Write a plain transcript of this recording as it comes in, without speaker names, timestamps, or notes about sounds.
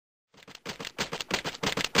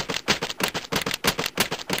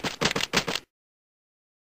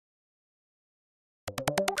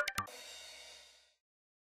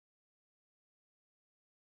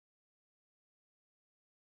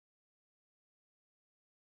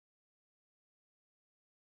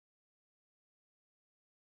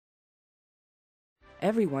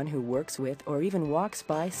Everyone who works with or even walks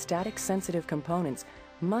by static-sensitive components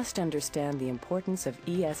must understand the importance of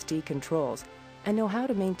ESD controls and know how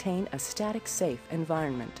to maintain a static-safe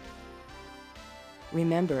environment.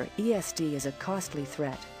 Remember, ESD is a costly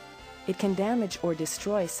threat. It can damage or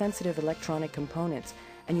destroy sensitive electronic components,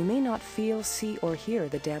 and you may not feel, see, or hear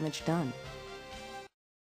the damage done.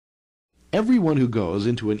 Everyone who goes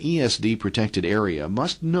into an ESD-protected area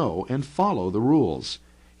must know and follow the rules.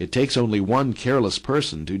 It takes only one careless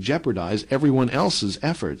person to jeopardize everyone else's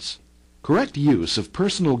efforts. Correct use of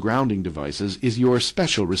personal grounding devices is your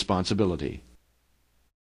special responsibility.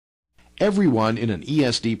 Everyone in an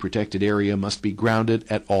ESD-protected area must be grounded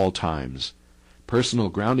at all times. Personal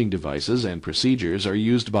grounding devices and procedures are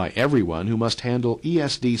used by everyone who must handle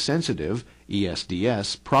ESD-sensitive,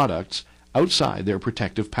 ESDS, products outside their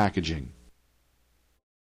protective packaging.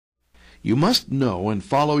 You must know and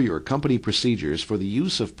follow your company procedures for the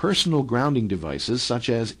use of personal grounding devices such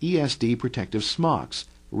as ESD protective smocks,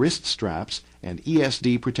 wrist straps, and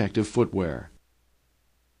ESD protective footwear.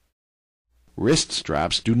 Wrist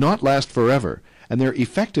straps do not last forever, and their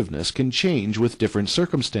effectiveness can change with different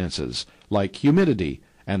circumstances, like humidity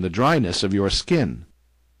and the dryness of your skin.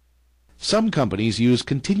 Some companies use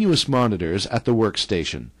continuous monitors at the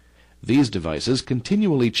workstation. These devices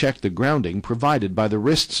continually check the grounding provided by the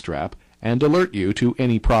wrist strap and alert you to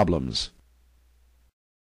any problems.